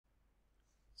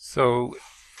So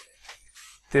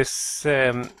this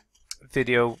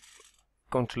video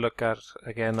going to look at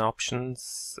again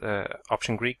options,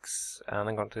 option Greeks, and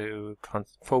I'm going to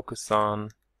focus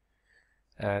on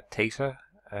Theta.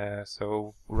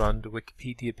 So we're on the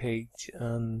Wikipedia page,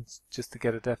 and just to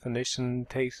get a definition,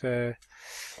 Theta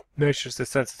measures the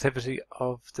sensitivity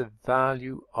of the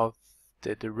value of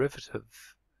the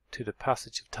derivative to the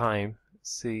passage of time.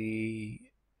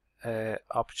 See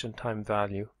option time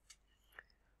value.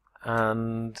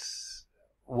 And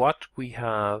what we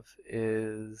have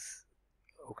is,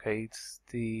 okay,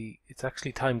 it's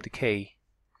actually time decay.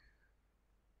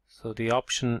 So the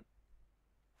option,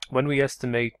 when we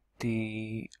estimate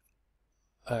the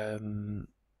value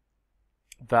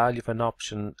of an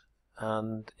option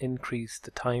and increase the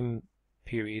time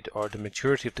period or the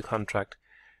maturity of the contract,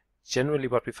 generally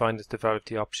what we find is the value of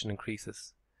the option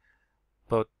increases.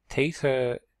 But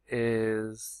Theta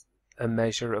is a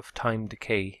measure of time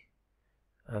decay.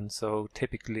 And so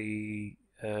typically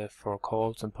for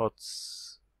calls and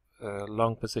puts,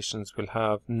 long positions will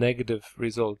have negative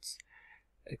results,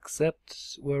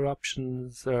 except where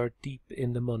options are deep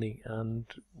in the money, and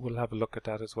we'll have a look at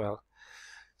that as well.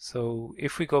 So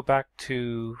if we go back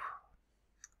to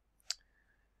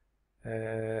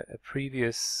a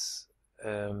previous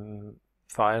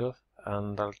file,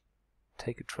 and I'll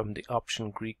take it from the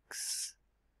option Greeks,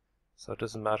 so it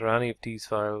doesn't matter any of these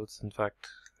files, in fact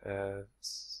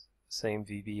same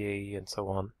VBA and so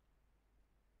on.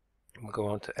 We'll go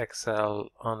on to Excel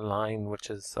Online,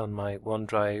 which is on my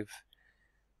OneDrive.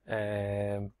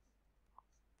 The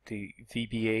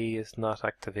VBA is not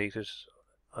activated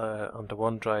on the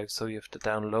OneDrive, so you have to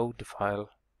download the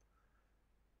file,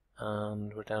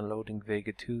 and we're downloading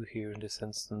Vega 2 here in this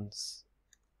instance,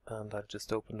 and I've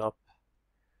just opened up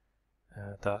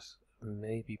that.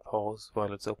 Maybe pause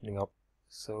while it's opening up.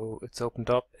 So it's opened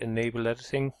up, enable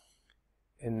editing,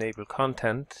 enable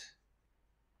content,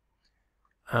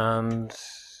 and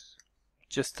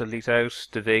just delete out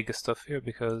the Vega stuff here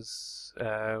because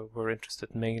we're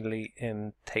interested mainly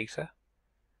in Theta.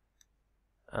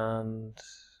 And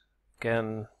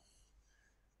again,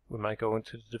 we might go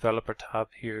into the developer tab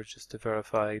here just to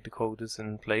verify the code is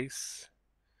in place.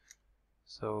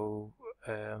 So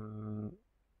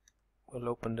we'll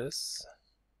open this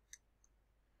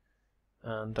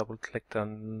and double click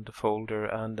on the folder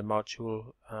and the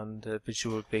module, and the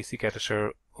Visual Basic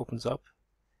Editor opens up.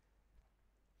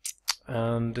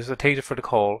 And there's a Theta for the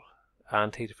call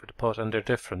and Theta for the put, and they're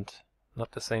different,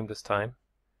 not the same this time.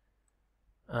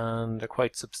 And they're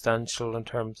quite substantial in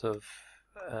terms of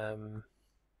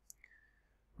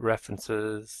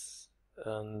references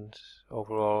and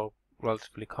overall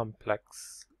relatively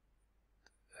complex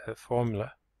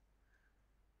formula.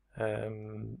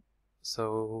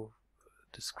 So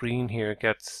the screen here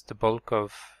gets the bulk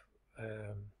of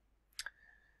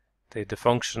the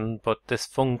function, but this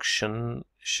function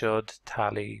should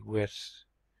tally with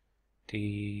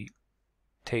the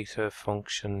Theta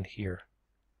function here.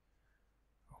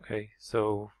 Okay,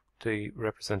 so the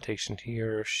representation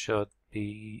here should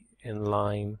be in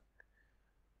line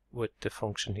with the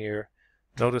function here.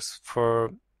 Notice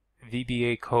for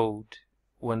VBA code,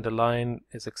 when the line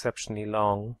is exceptionally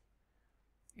long,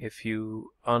 if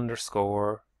you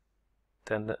underscore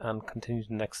then and continue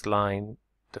the next line,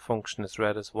 the function is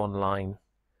read as one line.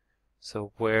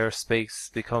 So where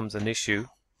space becomes an issue,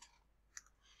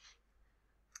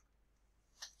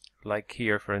 like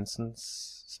here for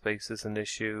instance, space is an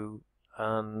issue,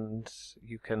 and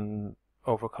you can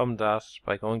overcome that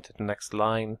by going to the next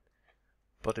line.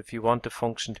 But if you want the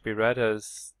function to be read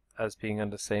as being on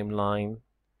the same line,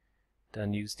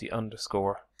 then use the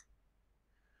underscore.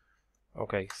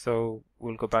 Okay, so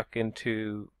we'll go back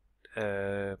into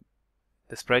the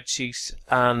spreadsheet,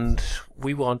 and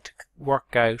we want to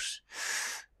work out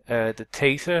the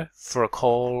Theta for a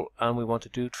call, and we want to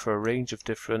do it for a range of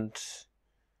different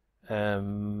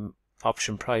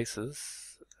option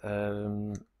prices,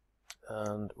 and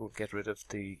we'll get rid of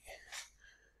the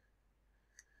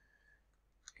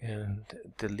and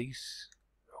delete.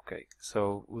 Okay,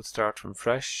 so we'll start from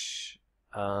fresh,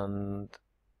 and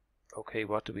okay,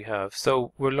 what do we have?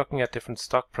 So we're looking at different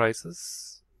stock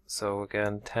prices. So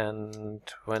again, 10,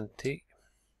 20,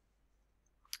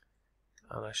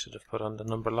 and I should have put on the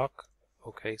number lock.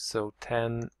 Okay, so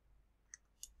 10,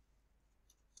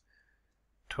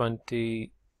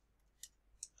 20,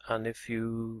 and if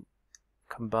you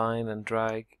combine and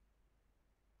drag,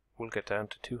 we'll get down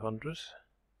to 200.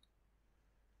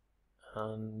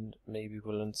 And maybe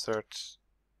we'll insert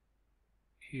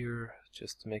here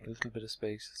just to make a little bit of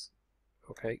space.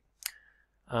 Okay,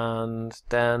 and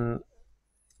then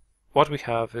what we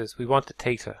have is we want the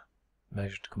theta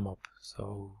measure to come up.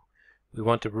 So we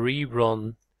want to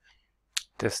rerun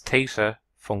this theta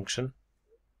function,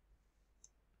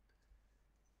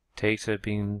 theta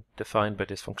being defined by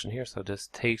this function here. So this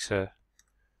theta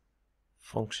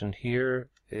function here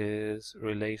is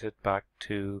related back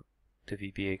to the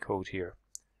VBA code here.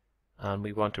 And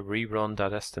we want to rerun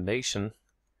that estimation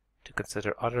to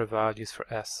consider other values for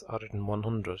s other than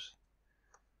 100.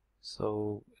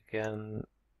 So again,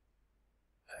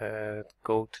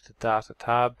 go to the data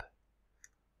tab,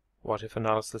 what if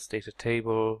analysis data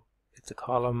table. It's a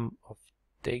column of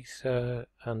data,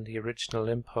 and the original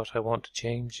input I want to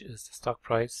change is the stock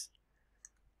price.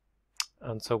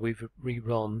 And so we've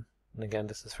rerun, and again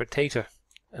this is for theta,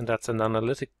 and that's an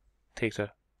analytic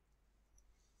theta,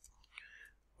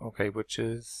 okay, which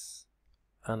is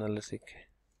analytic.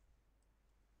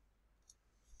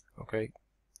 Okay,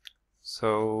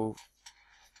 so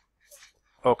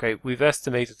okay, we've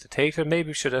estimated the theta. Maybe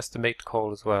we should estimate the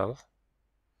call as well,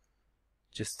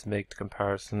 just to make the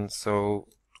comparison. So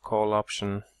call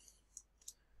option,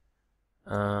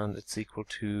 and it's equal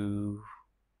to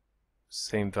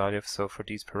same value. So for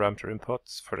these parameter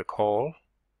inputs, for the call,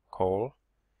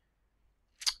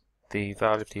 the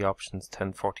value of the option is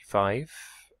 1045,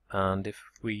 and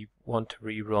if we want to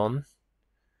rerun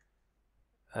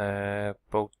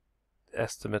both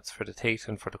estimates for the theta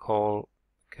and for the call,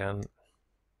 again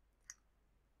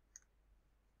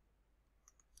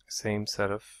same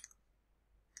set of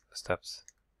steps.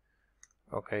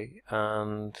 Okay,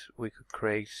 and we could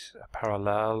create a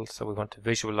parallel, so we want to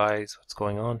visualize what's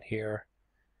going on here.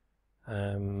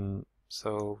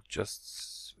 So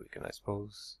just we can, I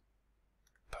suppose,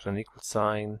 put an equal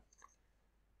sign,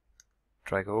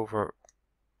 drag over,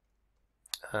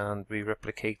 and we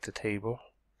replicate the table,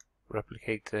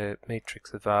 replicate the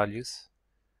matrix of values,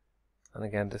 and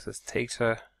again this is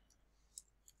theta,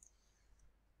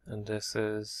 and this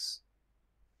is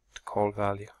the call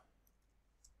value.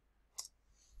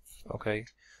 Okay,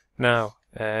 now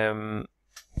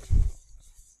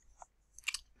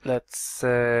let's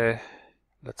have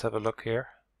a look here.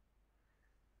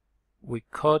 We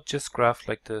could just graph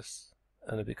like this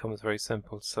and it becomes very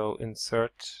simple. So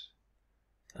insert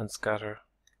and scatter,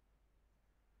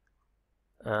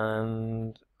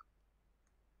 and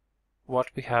what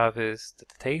we have is that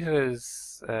the theta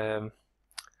is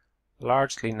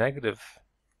largely negative.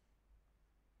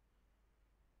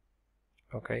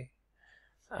 Okay,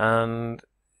 and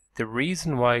the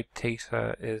reason why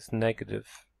theta is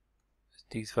negative,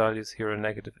 these values here are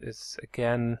negative, is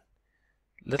again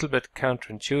a little bit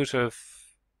counterintuitive,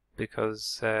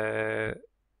 because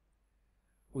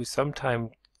we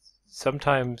sometimes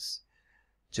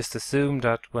just assume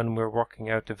that when we're working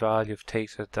out the value of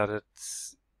theta that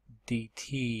it's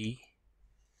dt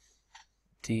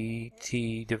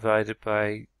divided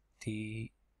by the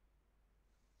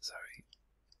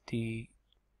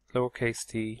lowercase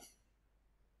t,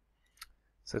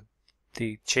 so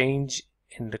the change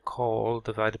in the call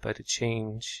divided by the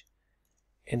change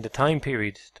in the time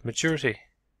period, the maturity.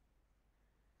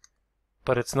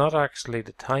 But it's not actually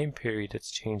the time period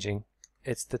that's changing,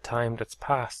 it's the time that's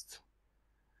passed.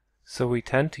 So we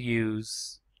tend to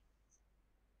use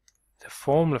the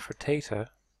formula for theta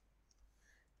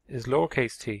is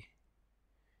lowercase t,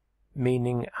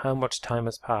 meaning how much time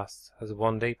has passed. Has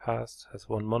 1 day passed? Has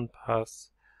 1 month passed?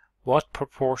 What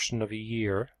proportion of a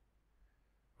year,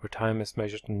 where time is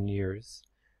measured in years,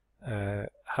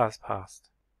 has passed?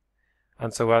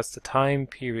 And so as the time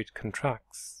period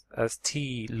contracts, as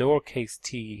t, lowercase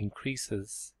t,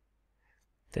 increases,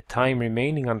 the time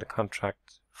remaining on the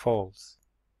contract falls.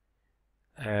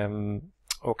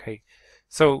 Okay,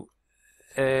 so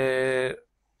okay,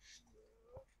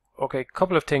 a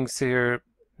couple of things here.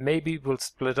 Maybe we'll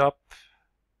split up,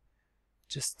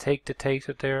 just take the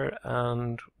theta there,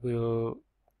 and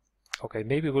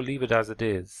maybe we'll leave it as it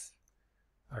is.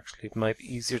 Actually, it might be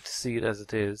easier to see it as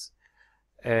it is.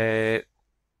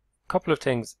 Couple of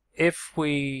things. If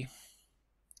we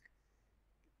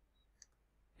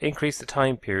increase the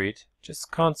time period,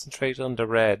 just concentrate on the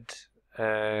red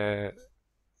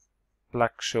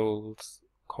Black-Scholes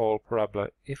call parabola.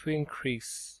 If we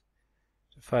increase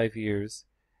to 5 years,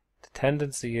 the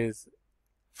tendency is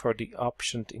for the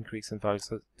option to increase in value.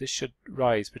 So this should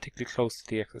rise particularly close to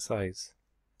the exercise,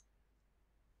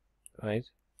 right?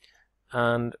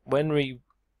 And when we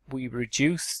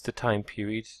reduce the time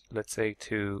period, let's say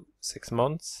to 6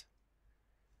 months,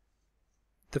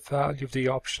 the value of the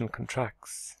option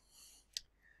contracts.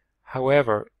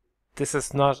 However, this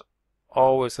is not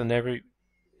always in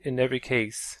every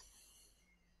case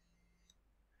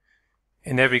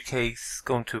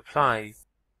going to apply.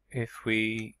 if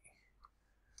we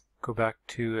go back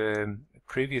to a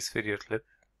previous video clip,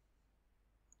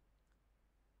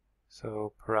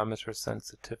 so parameter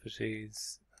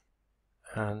sensitivities,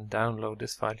 and download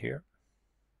this file here,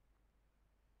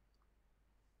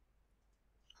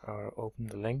 or open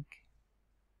the link.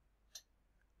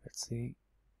 Let's see.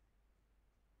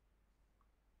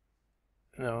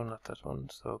 No, not that one,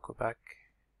 so go back.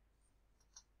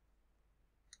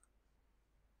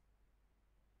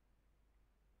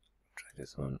 Try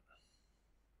this one.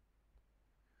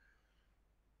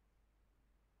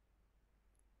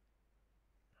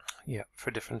 Yeah,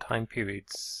 for different time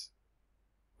periods.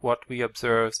 What we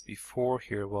observed before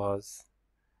here was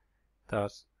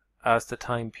that as the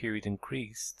time period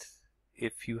increased,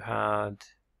 if you had,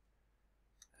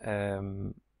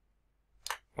 well,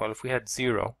 if we had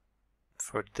 0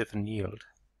 for the dividend yield,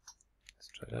 let's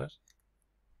try that.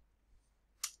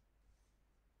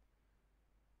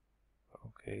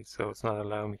 Okay, so it's not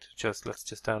allowing me to let's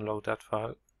just download that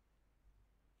file.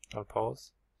 I'll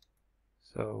pause.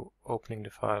 So opening the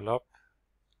file up,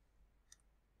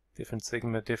 different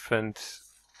sigma, different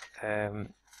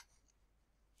time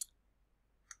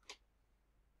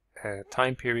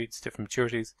periods, different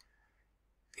maturities.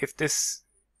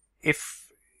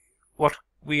 If what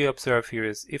we observe here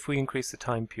is if we increase the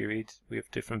time period, we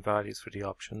have different values for the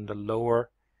option. The lower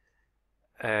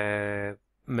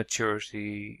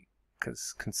maturity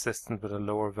is consistent with a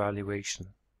lower valuation,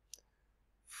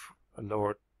 a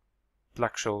lower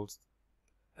Black-Scholes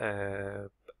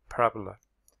parabola.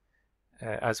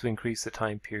 As we increase the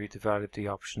time period, the value of the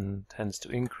option tends to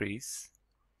increase.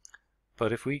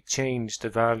 But if we change the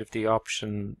value of the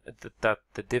option, that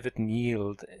the dividend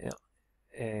yield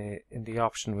in the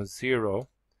option was 0,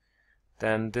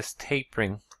 then this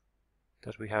tapering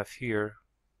that we have here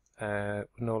would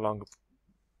no longer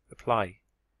apply.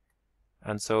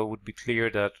 And so it would be clear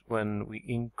that when we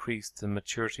increase the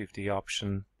maturity of the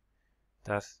option,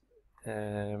 that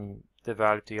the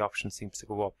value of the option seems to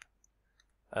go up.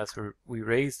 As we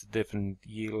raise the dividend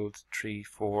yield 3,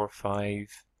 4,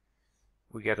 5,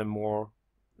 we get a more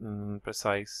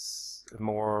precise,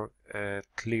 more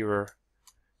clearer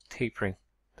tapering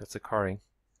that's occurring.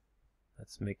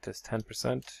 Let's make this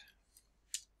 10%.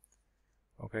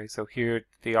 Okay, so here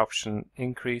the option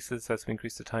increases as we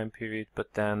increase the time period,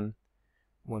 but then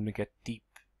when we get deep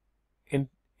in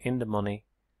the money,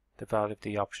 the value of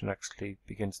the option actually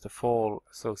begins to fall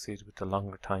associated with the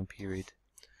longer time period.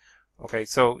 Okay,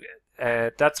 so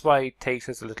that's why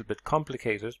Theta is a little bit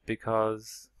complicated,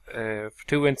 because for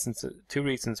two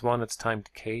reasons. One, it's time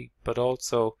decay, but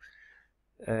also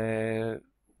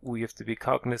we have to be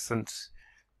cognizant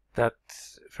that,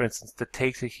 for instance, the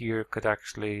Theta here could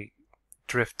actually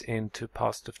drift into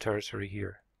positive territory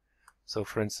here. So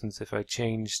for instance, if I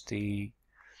change the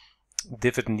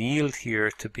dividend yield here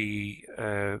to be,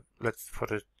 let's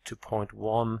put it to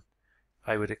 0.1,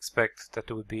 I would expect that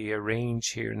there would be a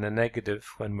range here in the negative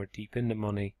when we're deep in the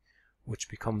money, which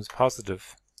becomes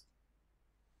positive.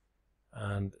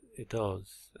 And it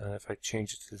does. And if I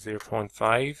change it to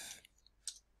 0.5,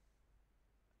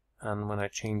 and when I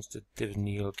change the dividend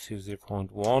yield to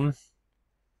 0.1,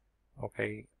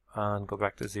 okay, and go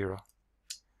back to 0.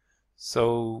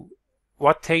 So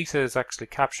what Theta is actually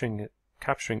capturing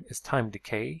is time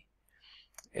decay.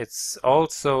 It's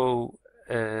also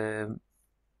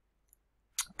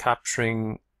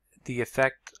capturing the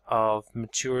effect of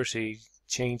maturity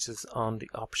changes on the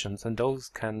options, and those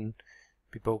can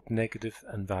be both negative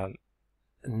and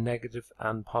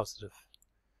positive.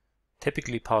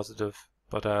 Typically positive,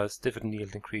 but as dividend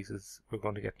yield increases, we're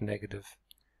going to get negative.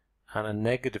 And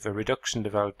a reduction in the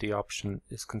value of the option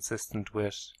is consistent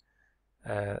with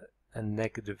a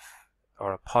negative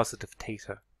or a positive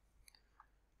Theta.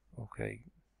 Okay,